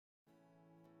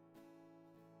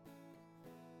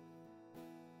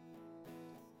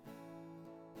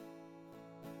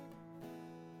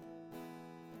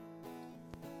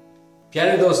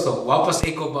प्यारे दोस्तों, वापस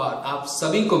एक और बार आप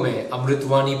सभी को मैं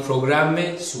अमृतवाणी प्रोग्राम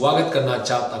में स्वागत करना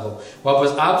चाहता हूँ।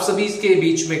 वापस आप सभी के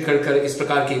बीच में खड़कर इस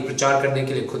प्रकार के प्रचार करने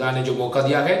के लिए खुदा ने जो मौका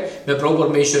दिया है, मैं प्रभु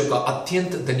परमेश्वर का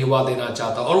अत्यंत धन्यवाद देना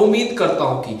चाहता हूँ और उम्मीद करता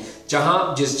हूँ कि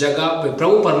जहां जिस जगह पे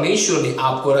प्रभु परमेश्वर ने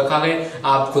आपको रखा है,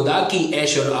 आप खुदा की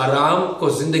ऐश और आराम को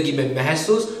जिंदगी में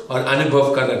महसूस और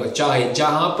अनुभव कर रहे हो। चाहे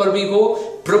जहां पर भी हो,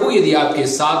 प्रभु यदि आपके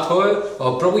साथ हो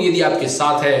और प्रभु यदि आपके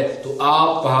साथ है तो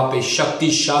आप वहां पे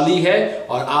शक्तिशाली है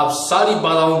और आप सारी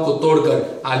बाधाओं को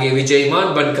तोड़कर आगे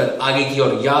विजयमान बनकर आगे की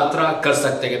ओर यात्रा कर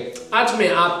सकते हैं। आज मैं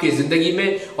आपकी जिंदगी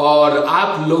में और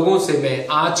आप लोगों से मैं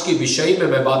आज के विषय में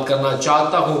मैं बात करना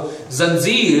चाहता हूं,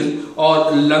 जंजीर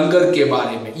और लंगर के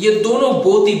बारे में। ये दोनों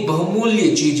बहुत ही बहुमूल्य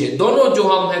चीज है। दोनों जो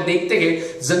हम है देखते हैं,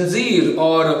 जंजीर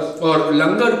और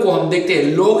लंगर को हम देखते हैं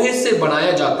लोहे से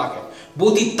बनाया जाता है।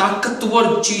 बहुत ही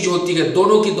ताकतवर चीज होती है।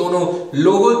 दोनों की दोनों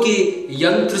लोहे के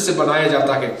यंत्र से बनाया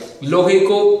जाता है। लोहे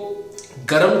को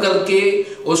गर्म करके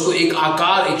उसको एक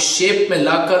आकार, एक शेप में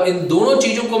लाकर इन दोनों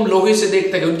चीजों को हम लोहे से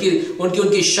देखते हैं।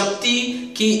 उनकी शक्ति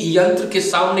की यंत्र के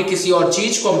सामने किसी और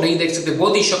चीज को हम नहीं देख सकते।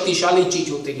 बहुत ही शक्तिशाली चीज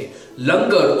होती है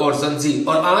लंगर और जंजीर।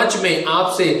 और आज मैं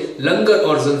आपसे लंगर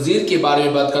और जंजीर के बारे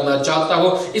में बात करना चाहता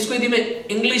हूं। इसको यदि मैं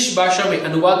इंग्लिश भाषा में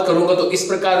अनुवाद करूंगा तो इस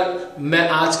प्रकार मैं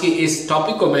आज के इस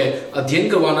टॉपिक को मैं अध्ययन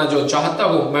करवाना जो चाहता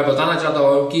हूं, मैं बताना चाहता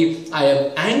हूं कि I am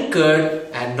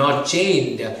anchored and not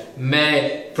chained.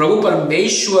 मैं प्रभु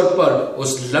परमेश्वर पर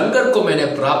उस लंगर को मैंने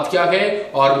प्राप्त किया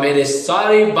है और मेरे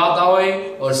सारे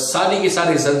बाधाएं और सारी की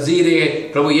सारी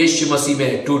जंजीरें प्रभु यीशु मसीह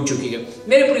में टूट चुकी है।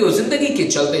 मेरे प्रियो, जिंदगी के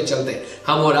चलते चलते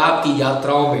हम और आपकी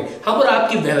यात्राओं में, हम और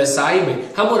आपकी व्यवसाय में,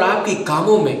 हम और आपकी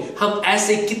कामों में, हम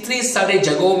ऐसे कितने सारे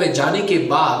जगहों में जाने के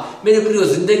बाद मेरे प्रियो,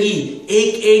 जिंदगी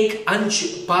एक एक अंश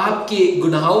पाप के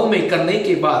गुनाहों में करने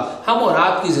के बाद हम और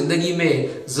आपकी जिंदगी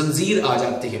में जंजीर आ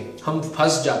जाती है। हम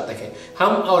फंस जाते हैं।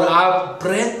 हम और आप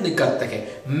प्रयत्न करते हैं,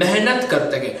 मेहनत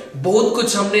करते हैं, बहुत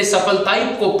कुछ हमने सफलताई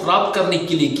को प्राप्त करने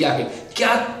के लिए किया है,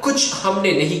 क्या कुछ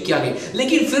हमने नहीं किया है,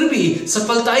 लेकिन फिर भी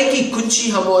सफलताई की कुंजी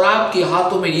हम और आपके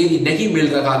हाथों में यदि नहीं मिल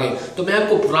रहा है तो मैं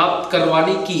आपको प्राप्त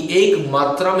करवाने की एक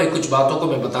मात्रा में कुछ बातों को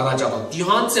मैं बताना चाहता हूं।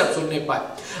 ध्यान से आप सुनने पाए।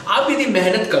 आप यदि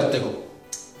मेहनत करते हो,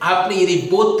 आपने यदि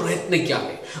बहुत प्रयत्न किया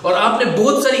है और आपने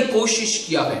बहुत सारी कोशिश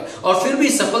किया है और फिर भी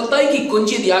सफलता की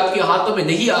कुंजी यदि आपके हाथों में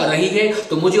नहीं आ रही है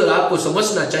तो मुझे और आपको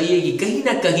समझना चाहिए कि कहीं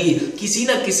ना कहीं किसी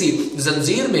ना किसी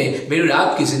जंजीर में मेरी और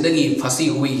आपकी जिंदगी फंसी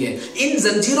हुई है। इन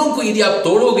जंजीरों को यदि आप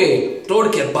तोड़ोगे, तोड़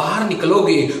के बाहर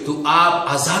निकलोगे तो आप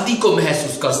आजादी को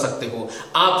महसूस कर सकते हो,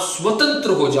 आप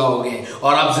स्वतंत्र हो जाओगे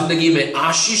और आप जिंदगी में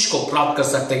आशीष को प्राप्त कर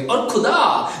सकते हैं। और खुदा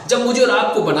जब मुझे और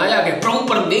आपको बनाया गया, प्रभु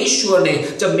परमेश्वर ने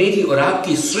जब मेरी और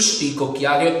आपकी सृष्टि को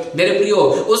किया है, मेरे प्रियो,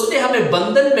 उसने हमें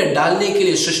बंधन में डालने के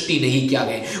लिए सृष्टि नहीं किया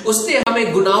गया। उसने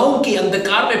हमें गुनाहों के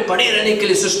अंधकार में पड़े रहने के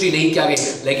लिए सृष्टि नहीं किया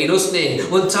गया, लेकिन उसने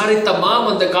उन सारे तमाम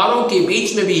अंधकारों के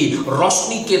बीच में भी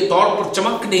रोशनी के तौर पर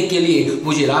चमकने के लिए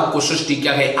मुझे आपको सृष्टि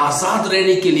किया है। आजाद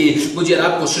रहने के लिए मुझे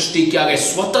आपको सृष्टि किया गया।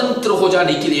 स्वतंत्र हो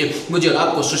जाने के लिए मुझे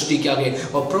आपको सृष्टि किया गया।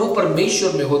 और प्रभु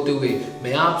परमेश्वर में होते हुए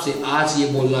मैं आपसे आज ये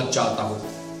बोलना चाहता हूं,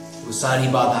 वो सारी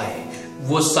बाधाएं,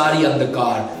 वो सारी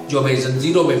अंधकार जो हमें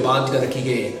जंजीरों में बांध कर रखी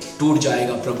गई टूट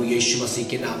जाएगा प्रभु यीशु मसीह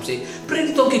के नाम से।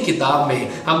 प्रेरितों की किताब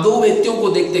में हम दो व्यक्तियों को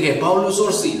देखते हैं, पौलुस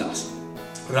और सीलास।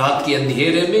 रात के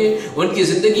अंधेरे में उनकी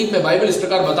जिंदगी में बाइबल इस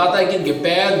प्रकार बताता है कि उनके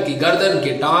पैर, उनकी गर्दन,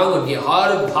 उनके टांग, उनके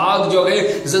हर भाग जो है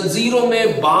जंजीरों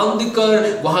में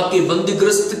बांधकर वहां के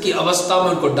बंदीग्रस्त की अवस्था में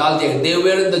उनको डाल दिया। दे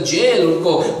वर इन द जेल,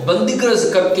 उनको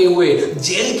बंदीग्रस्त करके हुए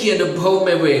जेल के अनुभव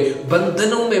में हुए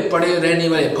बंधनों में पड़े रहने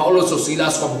वाले पौलुस और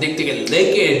सीलास को हम देखते हैं।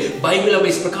 लेकिन बाइबल हमें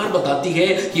इस प्रकार बताती है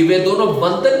कि वे दोनों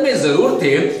बंधन में जरूर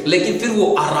थे, लेकिन फिर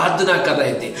वो आराधना कर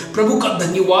रहे थे, प्रभु का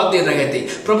धन्यवाद दे रहे थे।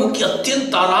 प्रभु की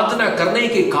अत्यंत आराधना करने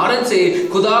के कारण से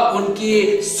खुदा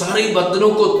उनके सारे बंधनों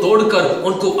को तोड़कर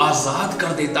उनको आजाद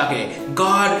कर देता है।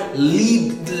 God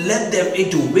led them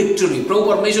into victory. प्रभु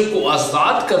परमेश्वर को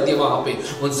आजाद कर दिया वहां पे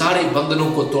उन सारे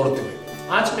बंधनों को तोड़ते हुए।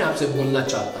 आज मैं आपसे बोलना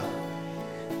चाहता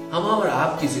हूं, हम और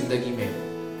आपकी जिंदगी में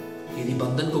यदि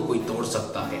बंधन को कोई तोड़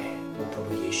सकता है वो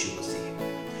प्रभु यीशु मसीह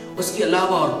है, उसके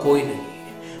अलावा और कोई नहीं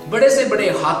है। बड़े से बड़े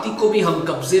हाथी को भी हम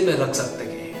कब्जे में रख सकते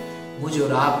हैं। मुझे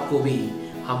और आपको भी,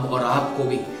 हम और आपको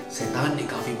भी शैतान ने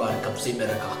काफी बार कब्जे में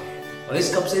रखा है और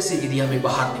इस कब्जे से यदि हमें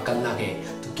बाहर निकलना है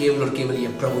तो केवल और केवल ये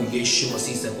प्रभु यीशु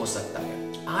मसीह से हो सकता है।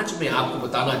 आज मैं आपको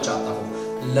बताना चाहता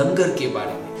हूं लंगर के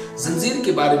बारे में, जंजीर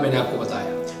के बारे में। मैंने आपको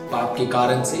बताया पाप के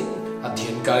कारण से,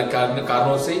 अध्ययन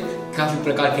कारणों से, काफी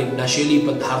प्रकार के नशीली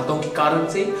पदार्थों के कारण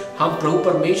से हम प्रभु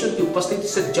परमेश्वर की उपस्थिति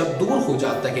से जब दूर हो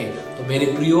जाते हैं तो मेरे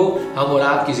प्रियो, हम और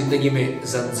आपकी जिंदगी में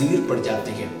जंजीर पड़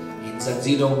जाती है। इन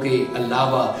जंजीरों के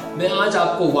अलावा मैं आज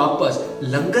आपको वापस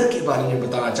लंगर के बारे में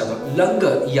बताना चाहता हूँ।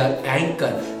 लंगर या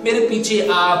एंकर, मेरे पीछे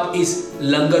आप इस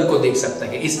लंगर को देख सकते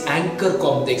हैं, इस एंकर को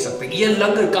हम देख सकते हैं। यह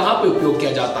लंगर कहाँ पे उपयोग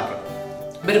किया जाता है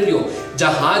मेरे प्रियो?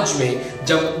 जहाज में,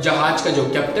 जब जहाज का जो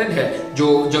कैप्टन है,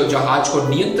 जो जहाज को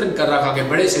नियंत्रण कर रखा है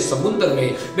बड़े से समुद्र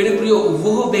में, मेरे प्रियो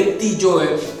वो व्यक्ति जो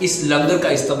है इस लंगर का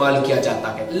इस्तेमाल किया जाता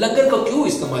है। लंगर का क्यों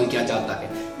इस्तेमाल किया जाता है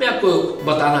मैं आपको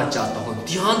बताना चाहता हूं,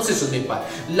 ध्यान से सुनने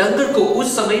पाए। लंगर को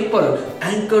उस समय पर,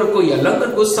 एंकर को या लंगर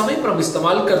को उस समय पर हम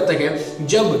इस्तेमाल करते हैं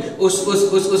जब उस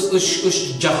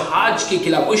जहाज के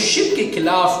खिलाफ, उस शिप के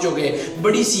खिलाफ जो है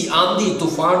बड़ी सी आंधी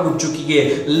तूफान उठ चुकी है,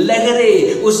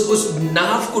 लहरें उस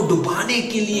नाव को डुबाने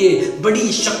के लिए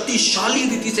बड़ी शक्तिशाली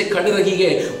रीति से खड़े रही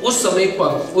है। उस समय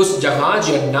पर उस जहाज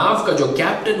या नाव का जो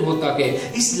कैप्टन होता है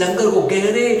इस लंगर को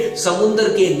गहरे समुद्र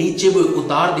के नीचे वो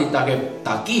उतार देता है,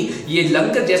 ताकि ये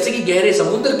लंगर जैसे कि गहरे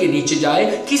समुद्र के नीचे जाए,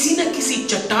 किसी न किसी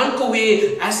चट्टान को वे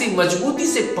ऐसी मजबूती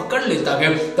से पकड़ लेता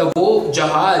है, तब वो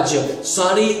जहाज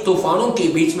सारी तूफानों के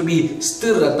बीच में भी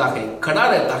स्थिर रहता है, खड़ा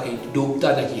रहता है,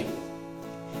 डूबता नहीं है।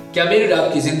 क्या मेरी और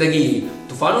आपकी जिंदगी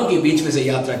तूफानों के बीच में से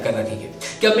यात्रा कर रही है?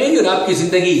 क्या मेरी और आपकी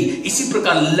जिंदगी इसी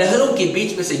प्रकार लहरों के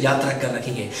बीच में से यात्रा कर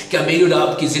रही है? क्या मेरी और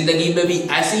आपकी जिंदगी में भी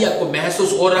ऐसे ही आपको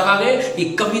महसूस हो रहा है कि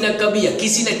कभी ना कभी या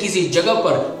किसी न किसी जगह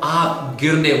पर आप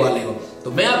गिरने वाले हो?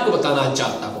 तो मैं आपको बताना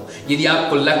चाहता हूं, यदि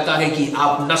आपको लगता है कि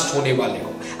आप नष्ट होने वाले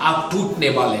हो, आप टूटने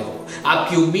वाले हो,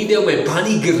 आपकी उम्मीदों में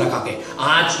पानी गिर रहा है,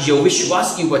 आज यह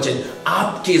विश्वास की वचन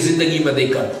आपके जिंदगी में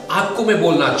देकर आपको मैं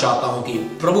बोलना चाहता हूं कि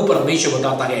प्रभु परमेश्वर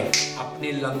बताता है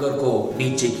अपने लंगर को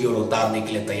नीचे की ओर उतारने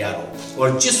के लिए तैयार हो।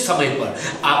 और जिस समय पर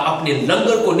आप अपने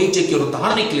लंगर को नीचे की ओर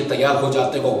उतारने के लिए तैयार हो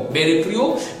जाते हो मेरे प्रियो,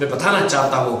 मैं बताना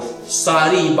चाहता हूं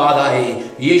सारी बाधाएं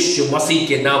यीशु मसीह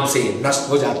के नाम से नष्ट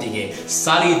हो जाती है,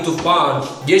 सारी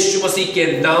तूफान यीशु मसीह के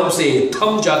नाम से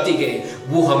थम जाती है।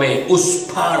 वो हमें उस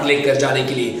पार लेकर जाने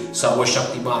के लिए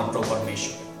सर्वशक्तिमान प्रभु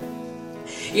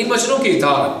परमेश्वर। इन वचनों के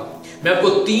उदाहरण मैं आपको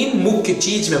 3 मुख्य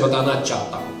चीज में बताना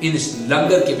चाहता हूं इन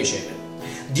लंगर के विषय में।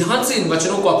 ध्यान से इन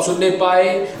वचनों को आप सुनने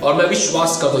पाए और मैं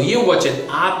विश्वास करता हूं ये वचन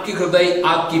आपके हृदय,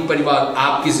 आपकी परिवार,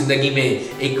 आपकी जिंदगी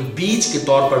में एक बीज के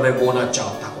तौर पर मैं बोना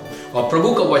चाहता हूं। और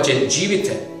प्रभु का वचन जीवित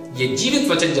है। ये जीवित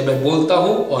वचन जब मैं बोलता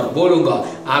हूं और बोलूंगा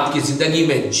आपकी जिंदगी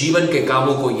में जीवन के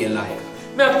कामों को ये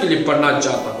लाएगा। मैं आपके लिए पढ़ना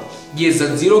चाहता हूं ये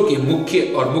जंजीरों के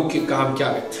मुख्य काम क्या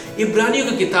है। इब्रानियों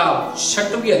की किताब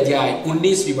 6वीं अध्याय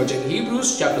 19वीं वचन, Hebrews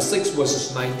chapter 6 verses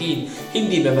 19,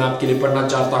 हिंदी में मैं आपके लिए पढ़ना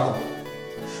चाहता हूं।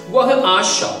 वह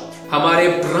आशा हमारे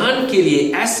प्राण के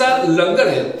लिए ऐसा लंगर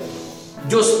है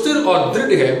जो स्थिर और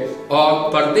दृढ़ है और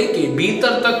पर्दे के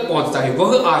भीतर तक पहुंचता है।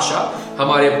 वह आशा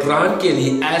हमारे प्राण के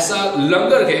लिए ऐसा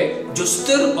लंगर है जो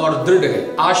स्थिर और दृढ़ है।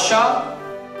 आशा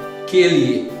के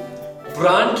लिए,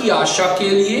 प्राण की आशा के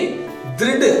लिए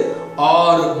दृढ़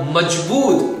और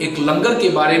मजबूत एक लंगर के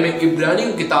बारे में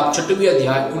इब्रानियों की किताब 6वीं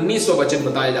अध्याय 19वां वचन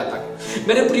बताया जाता है।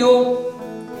 मेरे प्रियो,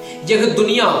 यह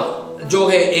दुनिया जो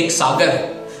है एक सागर है,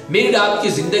 मेरी आपकी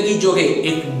जिंदगी जो है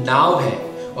एक नाव है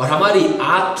और हमारी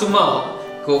आत्मा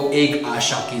को एक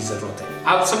आशा की जरूरत है।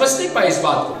 आप समझ नहीं पाए इस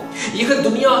बात को? यह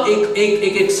दुनिया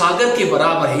एक सागर के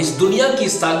बराबर है। इस दुनिया की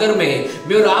सागर में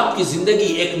मैं और आपकी जिंदगी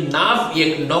एक नाव,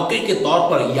 एक नौके के तौर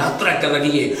पर यात्रा कर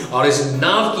रही है और इस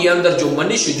नाव के अंदर जो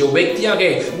मनुष्य, जो व्यक्तियां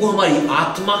गए, वो हमारी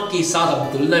आत्मा के साथ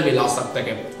हम तुलना में ला सकते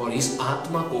हैं। और इस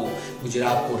आत्मा को मुझे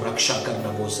आपको रक्षा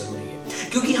करना बहुत जरूरी है,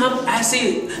 क्योंकि हम ऐसे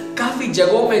काफी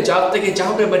जगहों में जाते हैं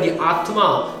जहां पे हमारी आत्मा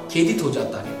खेदित हो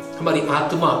जाता है, हमारी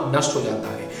आत्मा नष्ट हो जाता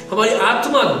है, हमारी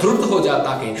आत्मा द्रुत हो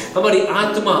जाता है, हमारी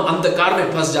आत्मा अंधकार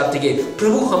में फंस जाती है।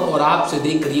 प्रभु हम और आपसे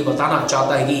देखकर ये बताना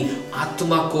चाहता है कि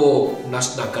आत्मा को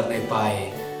नष्ट ना करने पाए,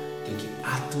 क्योंकि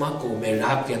आत्मा को मेरे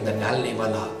आपके अंदर डालने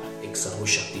वाला एक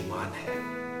सर्वशक्तिमान है।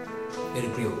 मेरे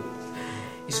प्रियो,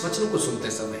 इस वचन को सुनते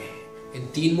समय, इन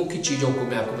 3 मुख्य चीजों को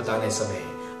मैं आपको बताने समय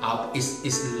आप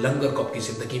इस लंगर को अपनी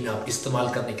जिंदगी में आप इस्तेमाल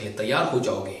करने के लिए तैयार हो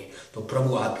जाओगे, तो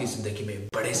प्रभु आपकी जिंदगी में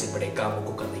बड़े से बड़े कामों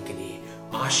को करने के लिए,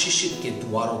 आशीषित के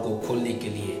द्वारों को खोलने के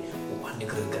लिए वो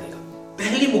अनुग्रह करेगा।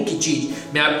 पहली मुख्य चीज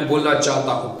मैं आपको बोलना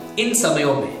चाहता हूं, इन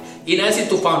समयों में, इन ऐसे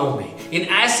तूफानों में, इन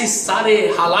ऐसे सारे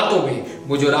हालातों में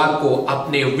मुझे और आपको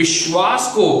अपने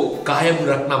विश्वास को कायम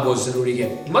रखना बहुत जरूरी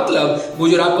है। मतलब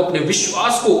मुझे और आपको अपने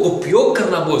विश्वास को उपयोग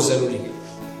करना बहुत जरूरी है।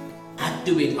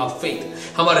 एक्टिवेट आवर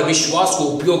फेथ, हमारे विश्वास को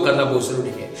उपयोग करना बहुत जरूरी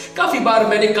है। काफी बार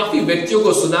मैंने काफी व्यक्तियों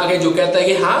को सुना है जो कहता है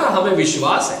कि हाँ, हमें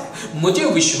विश्वास है, मुझे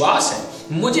विश्वास है,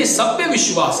 मुझे सब पे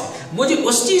विश्वास है, मुझे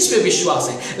उस चीज पे विश्वास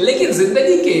है, लेकिन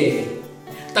जिंदगी के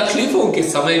तकलीफों के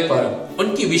समय पर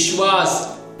उनकी विश्वास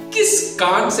किस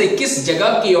कान से किस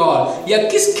जगह की ओर या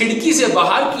किस खिड़की से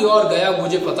बाहर की ओर गया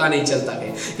मुझे पता नहीं चलता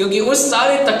है, क्योंकि उस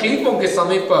सारे तकलीफों के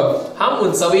समय पर हम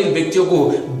उन सभी व्यक्तियों को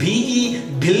भीगी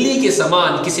बिल्ली के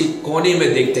समान किसी कोने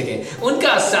में देखते हैं।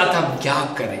 उनका साथ हम क्या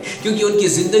करें, क्योंकि उनकी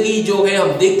जिंदगी जो है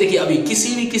हम देखते कि अभी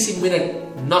किसी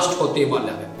मिनट नष्ट होते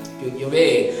वाला है, क्योंकि वे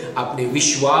अपने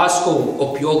विश्वास को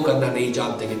उपयोग करना नहीं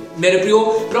जानते हैं। मेरे प्रियो,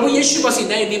 प्रभु यीशु मसीह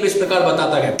नए नियम इस प्रकार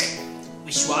बताता है,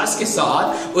 विश्वास के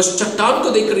साथ उस चट्टान को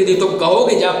देखकर यदि तुम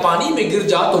कहोगे जा पानी में गिर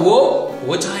जा तो वो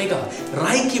हो जाएगा।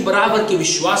 राई की बराबर के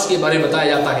विश्वास के बारे में बताया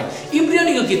जाता है।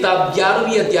 इब्रानियों की किताब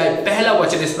 11वीं अध्याय पहला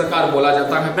वचन इस प्रकार बोला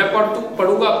जाता है। मैं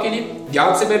पढ़ूंगा आपके लिए,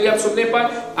 ध्यान से मेरे लिए आप सुनने पाए,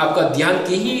 आपका ध्यान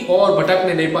कहीं और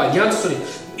भटकने नहीं पाए। ध्यान से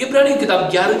सुनिए। इब्रानियों की किताब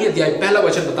 11वीं अध्याय पहला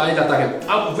वचन बताया जाता है,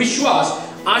 अब विश्वास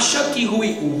आशा की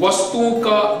हुई वस्तुओं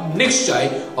का निश्चय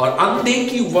और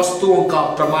अनदेखी वस्तुओं का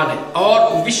प्रमाण है।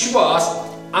 और विश्वास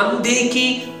अनदेखी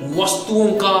वस्तुओं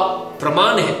का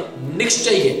प्रमाण है,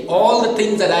 निश्चय है। All the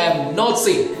things that I have not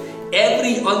seen,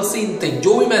 every unseen thing,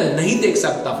 जो भी मैं नहीं देख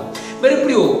सकता हूं। मेरे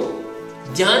प्रियो,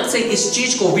 ध्यान से इस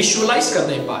चीज को विजुअलाइज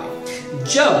करने पाए।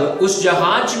 जब उस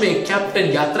जहाज में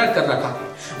कैप्टन यात्रा कर रखा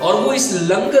है और वो इस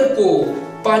लंगर को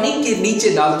पानी के नीचे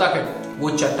डालता है, वो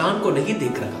चट्टान को नहीं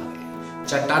देख रहा है।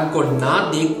 चट्टान को ना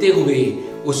देखते हुए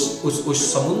उस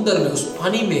समुद्र में, उस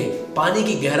पानी में, पानी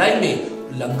की गहराई में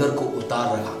लंगर को उतार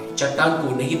रहा है। चट्टान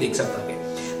को नहीं देख सकता है,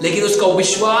 लेकिन उसका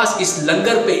विश्वास इस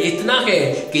लंगर पे इतना है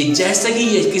कि जैसे ही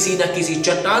ये किसी ना किसी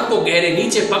चट्टान को गहरे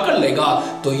नीचे पकड़ लेगा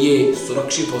तो ये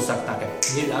सुरक्षित हो सकता है।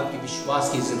 ये आपकी विश्वास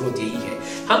की जरूरत यही है।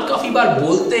 हम काफी बार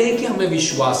बोलते हैं कि हमें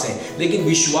विश्वास है, लेकिन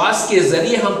विश्वास के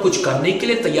जरिए हम कुछ करने के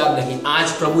लिए तैयार नहीं।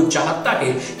 आज प्रभु चाहता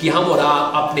है कि हम और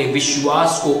आप अपने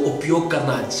विश्वास को उपयोग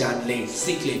करना जान ले,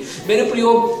 सीख ले। मेरे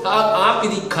प्रियो, आप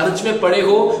यदि खर्च में पड़े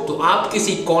हो तो आप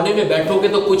किसी कोने में बैठोगे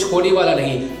तो कुछ होने वाला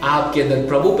नहीं। आपके अंदर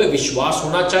प्रभु पे विश्वास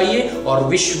होना चाहिए और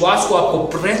विश्वास को आपको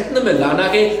प्रयत्न में लाना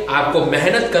है, आपको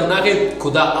मेहनत करना है,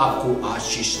 खुदा आपको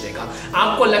आशीष देगा।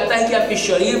 आपको लगता है कि आपके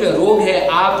शरीर में रोग है,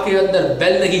 आपके अंदर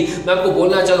बल नहीं, मैं आपको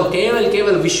बोलना चाहता हूं,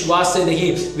 केवल विश्वास से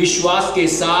नहीं, विश्वास के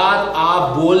साथ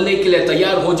आप बोलने के लिए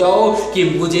तैयार हो जाओ कि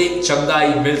मुझे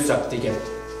चंगाई मिल सकती है,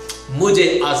 मुझे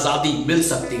आजादी मिल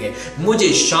सकती है, मुझे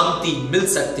शांति मिल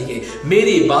सकती है,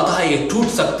 मेरी बाधाएं टूट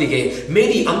सकती है,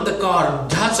 मेरी अंधकार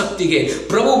ढा सकती है,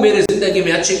 प्रभु मेरे जिंदगी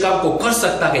में अच्छे काम को कर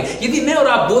सकता है। यदि मैं और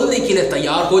आप बोलने के लिए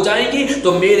तैयार हो जाएंगे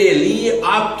तो मेरे लिए,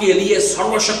 आपके लिए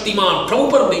सर्वशक्तिमान प्रभु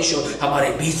परमेश्वर हमारे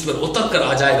बीच में उतर कर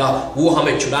आ जाएगा। वो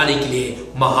हमें छुड़ाने के लिए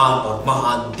महान और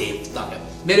महान देवता है।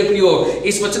 मेरे प्रियो,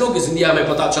 इस वचनों की जिंदगी में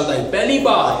पता चलता है, पहली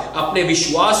बार अपने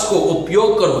विश्वास को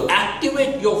उपयोग करो,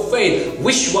 एक्टिवेट योर फेथ,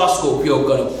 विश्वास को उपयोग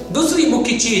करो। दूसरी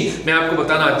मुख्य चीज मैं आपको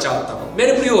बताना चाहता हूं,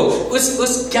 मेरे प्रियो,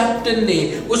 उस कैप्टन ने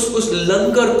उस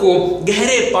लंगर को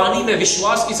गहरे पानी में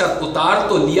विश्वास के साथ उतार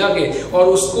तो लिया गया और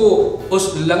उसको,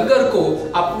 उस लंगर को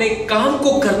अपने काम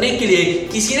को करने के लिए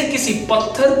किसी न किसी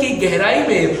पत्थर की गहराई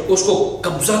में उसको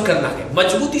कब्जा करना है,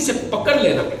 मजबूती से पकड़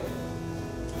लेना है।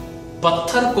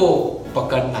 पत्थर को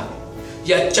पकड़ना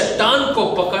या चट्टान को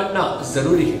पकड़ना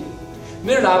जरूरी है।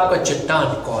 मेरा आपका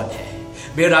चट्टान कौन है?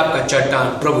 मेरा आपका चट्टान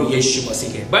प्रभु यीशु मसीह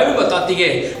है। बाइबल बताती है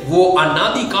वो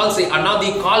अनादि काल से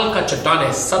अनादि काल का चट्टान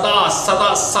है, सदा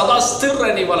सदा सदा स्थिर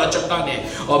रहने वाला चट्टान है।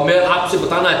 और मैं आपसे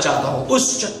बताना चाहता हूं, उस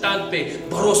चट्टान पे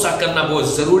भरोसा करना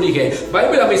बहुत जरूरी है।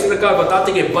 बाइबल हमें इस प्रकार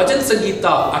बताती है, भजन संगीता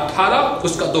 18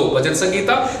 उसका 2, भजन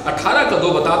संगीता 18 का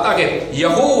 2 बताता है,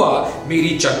 यहोवा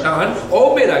मेरी चट्टान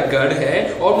और मेरा गढ़ है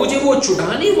और मुझे वो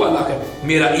छुड़ाने वाला है।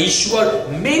 मेरा ईश्वर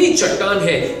मेरी चट्टान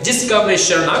है, जिसका मैं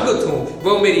शरणागत हूं,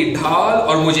 वो मेरी ढाल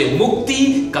और मुझे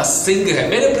मुक्ति का सिंह है।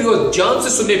 मेरे प्रियो, जान से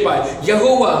सुनने पाए,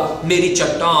 यहोवा मेरी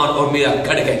चट्टान और मेरा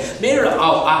गढ़ है। मेरा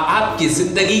आपकी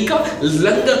जिंदगी का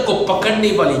लंगर को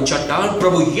पकड़ने वाली चट्टान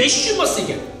प्रभु यीशु मसीह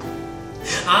है।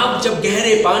 आप जब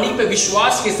गहरे पानी पे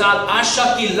विश्वास के साथ आशा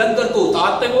की लंगर को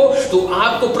उतारते हो तो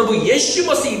आपको प्रभु यीशु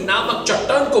मसीह नामक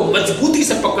चट्टान को मजबूती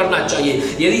से पकड़ना चाहिए।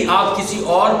 यदि आप किसी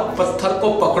और पत्थर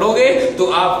को पकड़ोगे तो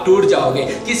आप टूट जाओगे।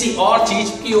 किसी और चीज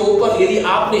के ऊपर यदि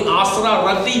आपने आसरा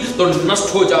रख दी तो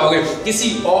नष्ट हो जाओगे।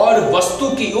 किसी और वस्तु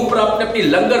के ऊपर आपने अपनी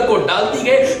लंगर को डाल दी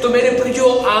गए तो मेरे प्रियो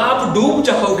आप डूब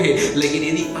जाओगे। लेकिन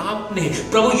यदि आपने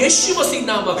प्रभु यीशु मसीह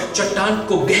नामक चट्टान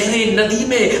को गहरे नदी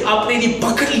में आपने यदि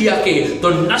पकड़ लिया के तो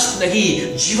नष्ट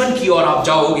नहीं, जीवन की ओर आप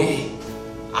जाओगे,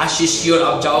 आशीष की ओर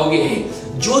आप जाओगे,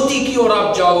 ज्योति की ओर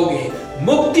आप जाओगे,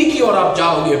 मुक्ति की ओर आप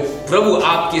जाओगे। प्रभु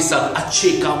आपके साथ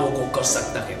अच्छे कामों को कर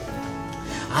सकता है।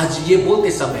 आज ये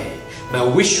बोलते समय मैं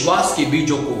विश्वास के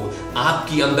बीजों को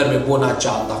आपके अंदर में बोना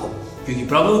चाहता हूं, क्योंकि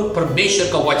प्रभु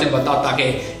परमेश्वर का वचन बताता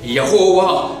है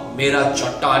यहोवा मेरा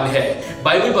चट्टान है।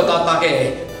 बाइबल बताता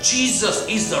है Jesus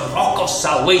is the rock of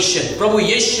salvation. प्रभु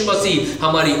यीशु मसीह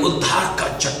हमारी उद्धार का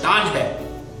चट्टान है।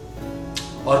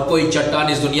 और कोई चट्टान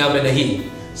इस दुनिया में नहीं।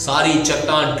 सारी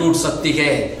चट्टान टूट सकती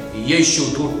है, यीशु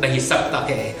टूट नहीं सकता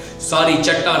है। सारी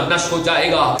चट्टान नष्ट हो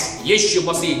जाएगा, यीशु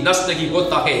मसीह नष्ट नहीं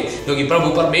होता है, क्योंकि प्रभु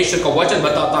परमेश्वर का वचन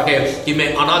बताता है कि मैं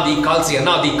अनादि काल से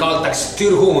अनादि काल तक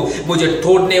स्थिर हूं। मुझे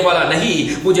तोड़ने वाला नहीं,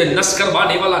 मुझे नष्ट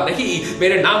करवाने वाला नहीं,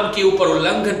 मेरे नाम के ऊपर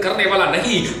उल्लंघन करने वाला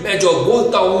नहीं। मैं जो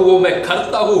बोलता हूं वो मैं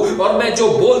करता हूं, और मैं जो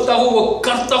बोलता हूं वो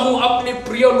करता हूं अपने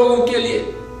प्रिय लोगों के लिए।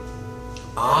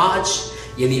 आज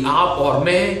यदि आप और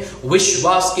मैं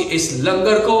विश्वास के इस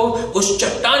लंगर को उस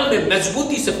चट्टान में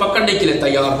मजबूती से पकड़ने के लिए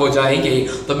तैयार हो जाएंगे,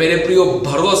 तो मेरे प्रियो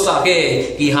भरोसा है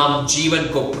कि हम जीवन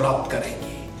को प्राप्त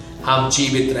करेंगे, हम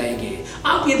जीवित रहेंगे।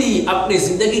 आप यदि अपनी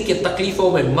जिंदगी के तकलीफों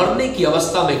में मरने की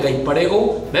अवस्था में कहीं पड़े हो,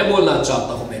 मैं बोलना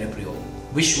चाहता हूं मेरे प्रियो,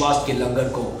 विश्वास के लंगर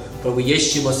को प्रभु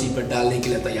यीशु मसीह पर डालने के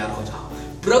लिए तैयार हो जाओ।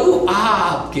 प्रभु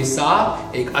आपके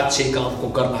साथ एक अच्छे काम को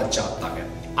करना चाहता है,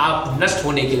 आप नष्ट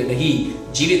होने के लिए नहीं,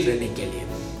 जीवित रहने के लिए।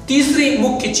 तीसरी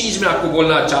मुख्य चीज मैं आपको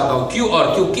बोलना चाहता हूं, क्यों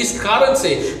और क्यों किस कारण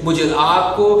से मुझे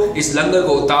आपको इस लंगर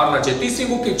को उतारना चाहिए। तीसरी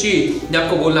मुख्य चीज मैं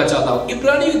आपको बोलना चाहता हूं,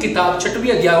 इब्रानियों की किताब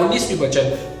 6वीं अध्याय 19वीं वचन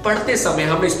पढ़ते समय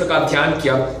हमने इस प्रकार ध्यान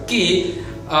किया कि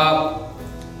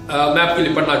मैं आपके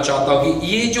लिए पढ़ना चाहता हूं कि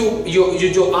ये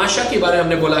जो आशा के बारे में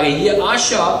हमने बोला है, ये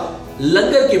आशा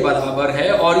लंगर के बराबर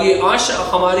है, और ये आशा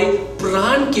हमारे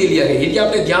प्राण के लिए है। यदि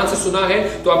आपने ध्यान से सुना है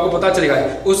तो आपको पता चलेगा,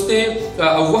 उसने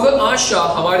वह आशा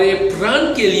हमारे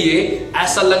प्राण के लिए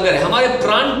ऐसा लंगर है, हमारे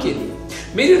प्राण के लिए।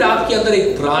 मेरी और आपके अंदर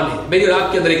एक प्राण है, मेरी और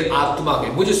आपके अंदर एक आत्मा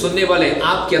है। मुझे सुनने वाले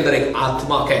आपके अंदर एक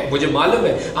आत्मा है, मुझे मालूम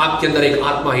है आपके अंदर एक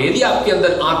आत्मा है। यदि आपके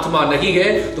अंदर आत्मा नहीं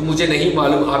है तो मुझे नहीं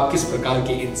मालूम आप किस प्रकार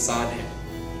के इंसान हैं।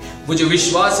 मुझे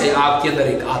विश्वास है आपके अंदर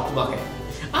एक आत्मा है।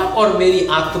 आप और मेरी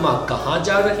आत्मा कहां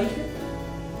जा रही है,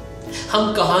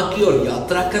 हम कहां की ओर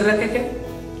यात्रा कर रहे हैं?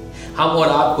 हम और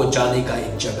आपको जाने का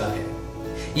एक जगह है।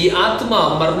 ये आत्मा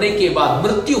मरने के बाद,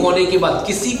 मृत्यु होने के बाद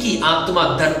किसी की आत्मा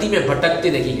धरती में भटकती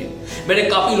नहीं है। मैंने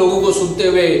काफी लोगों को सुनते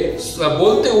हुए,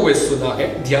 बोलते हुए सुना है,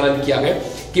 ध्यान किया है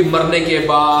कि मरने के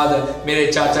बाद मेरे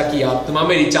चाचा की आत्मा,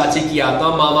 मेरी चाची की आत्मा,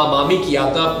 मामा मामी की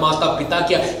आत्मा, माता पिता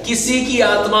की, किसी की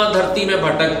आत्मा धरती में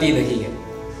भटकती नहीं है।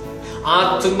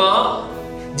 आत्मा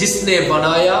जिसने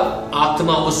बनाया,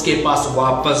 आत्मा उसके पास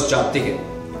वापस जाती है।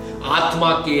 आत्मा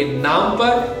के नाम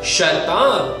पर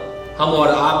शैतान हम और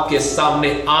आपके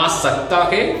सामने आ सकता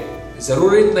है,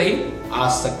 जरूरत नहीं, आ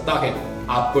सकता है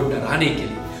आपको डराने के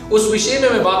लिए। उस विषय में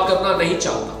मैं बात करना नहीं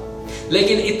चाहता,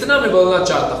 लेकिन इतना मैं बोलना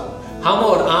चाहता हूं, हम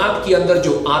और आपके अंदर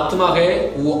जो आत्मा है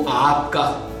वो आपका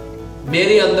है।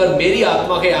 मेरे अंदर मेरी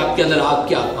आत्मा है, आपके अंदर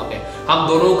आपकी आत्मा है। हम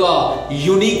दोनों का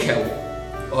यूनिक है वो,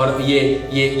 और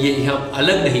ये हम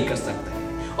अलग नहीं कर सकते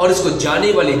हैं। और इसको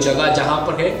जाने वाली जगह जहां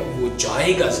पर है वो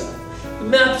जाएगा जरूर।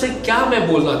 मैं आपसे क्या मैं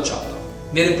बोलना चाहता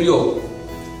हूं मेरे प्रियो,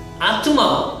 आत्मा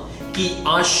की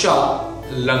आशा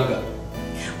लंगर,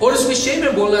 और इस विषय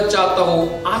में बोलना चाहता हूं,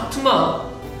 आत्मा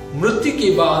मृत्यु के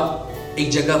बाद एक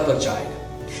जगह पर जाएगा।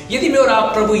 यदि मैं और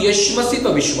आप प्रभु यीशु मसीह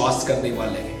पर विश्वास करने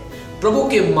वाले हैं, प्रभु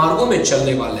के मार्गों में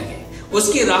चलने वाले हैं,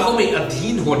 उसकी राहों में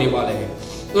अधीन होने वाले हैं,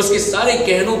 उसके सारे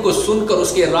कहनों को सुनकर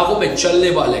उसके राहों में चलने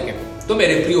वाले हैं, तो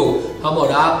मेरे प्रियो, हम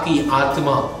और आपकी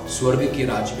आत्मा स्वर्ग के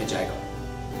राज्य में जाएगा।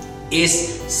 इस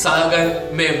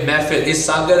सागर में महफिल, इस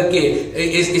सागर के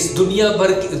इस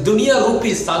दुनिया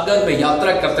रूपी सागर में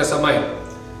यात्रा करते समय,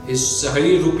 इस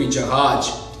शरीर रूपी जहाज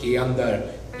के अंदर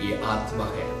ये आत्मा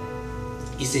है।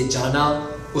 इसे जाना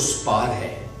उस पार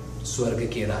है, स्वर्ग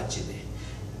के राज्य में।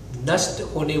 नष्ट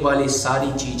होने वाली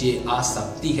सारी चीजें आ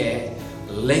सकती है,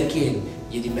 लेकिन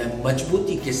यदि मैं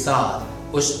मजबूती के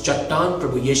साथ उस चट्टान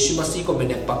प्रभु यीशु मसीह को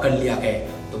मैंने पकड़ लिया है,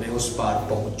 तो मैं उस पार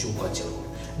पहुंचूंगा जरूर।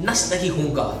 नष्ट नहीं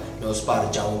होऊंगा, मैं उस पार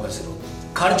जाऊंगा जरूर।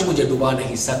 खर्च मुझे डुबा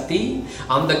नहीं सकती,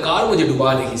 अंधकार मुझे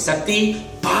डुबा नहीं सकती,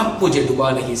 पाप मुझे डुबा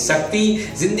नहीं सकती,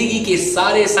 जिंदगी के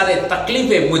सारे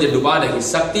तकलीफें मुझे डुबा नहीं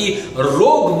सकती,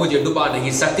 रोग मुझे डुबा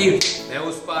नहीं सकती। मैं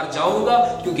उस पार जाऊंगा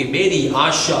क्योंकि मेरी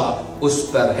आशा उस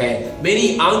पर है,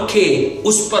 मेरी आंखें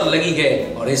उस पर लगी है,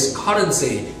 और इस कारण से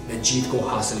मैं जीत को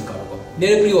हासिल करूंगा।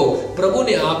 मेरे प्रियो, प्रभु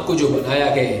ने आपको जो बनाया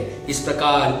है, इस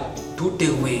प्रकार टूटे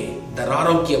हुए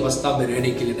दरारों की अवस्था में रहने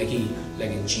के लिए नहीं,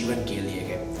 लेकिन जीवन के लिए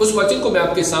है। उस वचन को मैं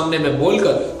आपके सामने में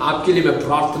बोलकर आपके लिए मैं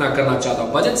प्रार्थना करना चाहता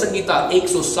हूं। भजन संगीता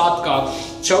 107 का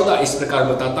 14 इस प्रकार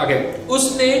बताता है,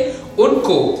 उसने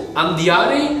उनको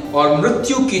अंधियारे और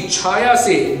मृत्यु की छाया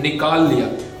से निकाल लिया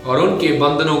और उनके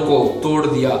बंधनों को तोड़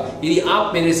दिया। यदि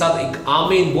आप मेरे साथ एक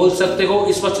आमीन बोल सकते हो,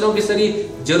 इस वचनों के जरिए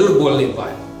जरूर बोलने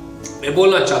पाए। मैं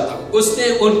बोलना चाहता हूं, उसने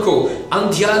उनको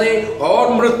अंधियारे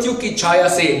और मृत्यु की छाया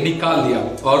से निकाल लिया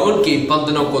और उनके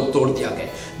बंधनों को तोड़ दिया गया।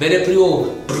 मेरे प्रियो,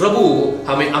 प्रभु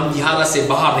हमें अंधियारा से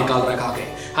बाहर निकाल रखा है,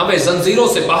 हमें जंजीरों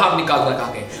से बाहर निकाल रखा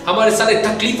है, हमारे सारे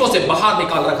तकलीफों से बाहर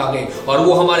निकाल रखा गया और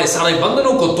वो हमारे सारे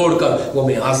बंधनों को तोड़कर वो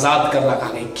हमें आजाद कर रखा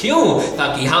गया। क्यों?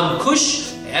 ताकि हम खुश,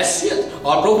 हैसियत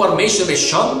और प्रभु परमेश्वर में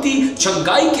शांति,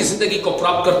 चंगाई की जिंदगी को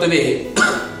प्राप्त करते हुए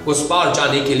उस पार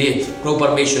जाने के लिए प्रभु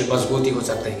परमेश्वर मजबूती हो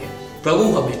सकते हैं। प्रभु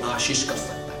हमें आशीष कर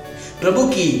सकता है। प्रभु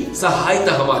की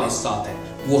सहायता हमारे साथ है,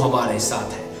 वो हमारे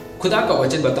साथ है। खुदा का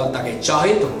वचन बताता है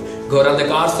चाहे तुम घोर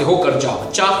अंधकार से होकर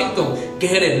जाओ, चाहे तुम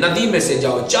गहरे नदी में से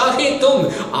जाओ, चाहे तुम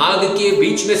आग के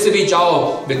बीच में से भी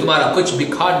जाओ, मैं तुम्हारा कुछ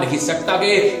बिगाड़ नहीं सकता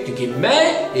गे, क्योंकि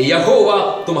मैं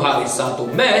यहोवा तुम्हारे साथ हूं,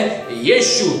 मैं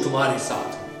यीशु तुम्हारे साथ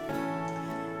हूं।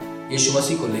 यीशु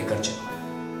मसीह को लेकर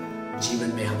चलो,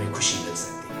 जीवन में हमें खुशी मिल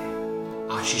सकती है,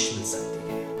 आशीष मिल सकती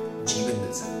है, जीवन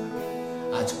मिल सकता है।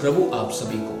 आज प्रभु आप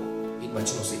सभी को इन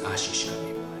वचनों से आशीष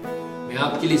करने पाए। मैं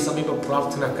आपके लिए समय पर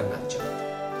प्रार्थना करना चाहता हूं।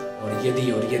 और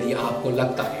यदि आपको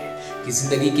लगता है कि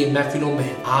जिंदगी के महफिलों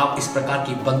में आप इस प्रकार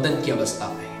की बंधन की अवस्था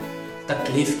में,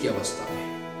 तकलीफ की अवस्था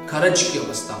में, कर्ज की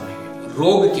अवस्था में,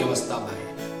 रोग की अवस्था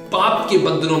में, पाप के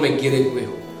बंधनों में गिरे हुए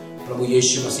हो, प्रभु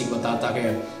यीशु मसीह बताता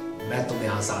है मैं तुम्हें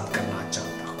आजाद करना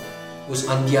चाहता हूं। उस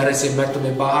अंधियारे से मैं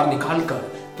तुम्हें बाहर निकालकर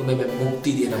तुम्हें मैं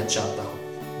मुक्ति देना चाहता हूं।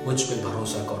 मुझ पे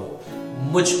भरोसा करो,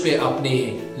 मुझ पे अपने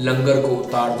लंगर को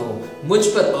उतार दो, मुझ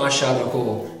पर आशा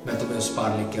रखो, मैं तुम्हें उस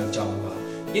पार लेकर जाऊंगा।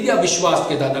 यदि आप विश्वास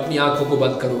के साथ अपनी आंखों को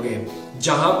बंद करोगे,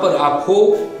 जहां पर आप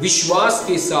हो, विश्वास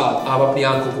के साथ आप अपनी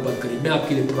आंखों को बंद करिए। मैं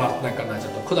आपके लिए प्रार्थना करना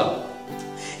चाहता हूं। खुदा,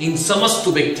 इन समस्त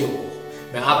व्यक्तियों को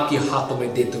मैं आपके हाथों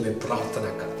में देते हुए प्रार्थना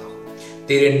करता हूं,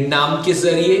 तेरे नाम के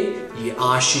जरिए ये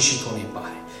आशीषित होने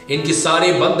पाए, इनके सारे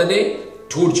बंधने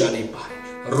टूट जाने पाए,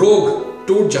 रोग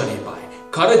टूट जाने पाए,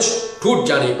 कर्ज टूट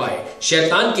जाने पाए,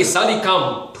 शैतान के सारे काम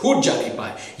टूट जाने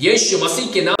पाए, यीशु मसीह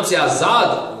के नाम से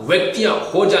आजाद व्यक्तियां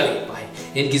हो जाने पाए,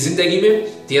 इनकी जिंदगी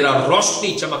में तेरा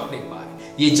रोशनी चमकने पाए,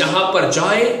 ये जहां पर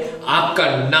जाए आपका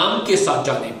नाम के साथ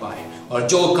जाने पाए, और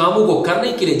जो कामों को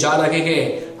करने के लिए जा रहे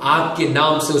हैं आपके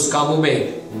नाम से उस कामों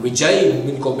में विजय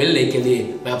इनको मिलने के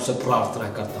लिए मैं आपसे प्रार्थना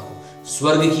करता हूं।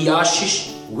 स्वर्ग की आशीष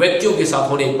व्यक्तियों के साथ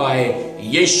होने पाए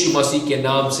यीशु मसीह के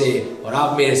नाम से, और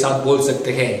आप मेरे साथ बोल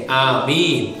सकते हैं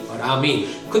आमीन और आमीन।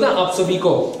 खुदा आप सभी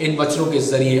को इन वचनों के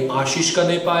जरिए आशीष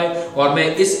करने पाए, और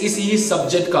मैं इसी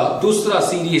सब्जेक्ट का दूसरा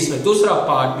सीरीज में दूसरा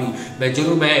पार्ट भी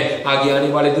मैं आगे आने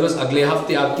वाले दिवस अगले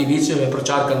हफ्ते आपके बीच में मैं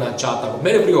प्रचार करना चाहता हूं।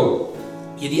 मेरे प्रियो,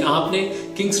 यदि आपने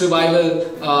किंग्स रिवाइवल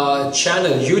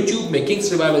चैनल यूट्यूब में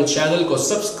किंग्स रिवाइवल चैनल को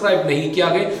सब्सक्राइब नहीं किया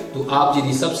है, तो आप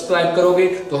यदि सब्सक्राइब करोगे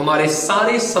तो हमारे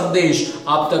सारे संदेश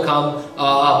आप तक हम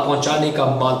पहुंचाने का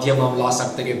माध्यम हम ला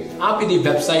सकते हैं। आप यदि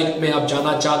वेबसाइट में आप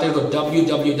जाना चाहते हो तो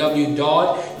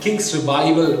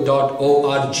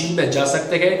www.kingsrevival.org में जा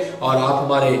सकते हैं, और आप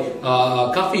हमारे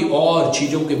काफी और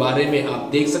चीजों के बारे में आप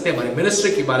देख सकते हैं, हमारे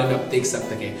मिनिस्ट्री के बारे में आप देख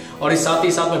सकते हैं। और इस साथ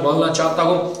ही साथ मैं बोलना चाहता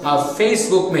हूं, आप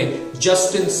फेसबुक में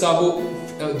जस्टिन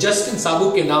साबू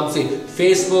के नाम से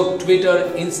फेसबुक,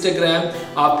 ट्विटर, इंस्टाग्राम,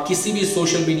 आप किसी भी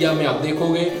सोशल मीडिया में आप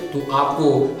देखोगे तो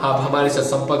आप हमारे साथ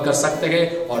संपर्क कर सकते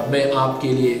हैं, और मैं आपके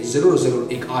लिए जरूर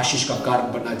एक आशीष का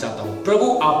कारण बनना चाहता हूं।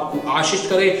 प्रभु आपको आशीष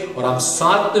करे, और हम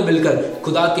साथ में मिलकर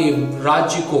खुदा के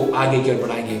राज्य को आगे की ओर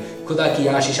बढ़ाएंगे। खुदा की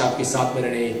आशीष आपके साथ में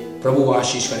रहे, प्रभु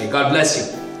आशीष करे। God bless you.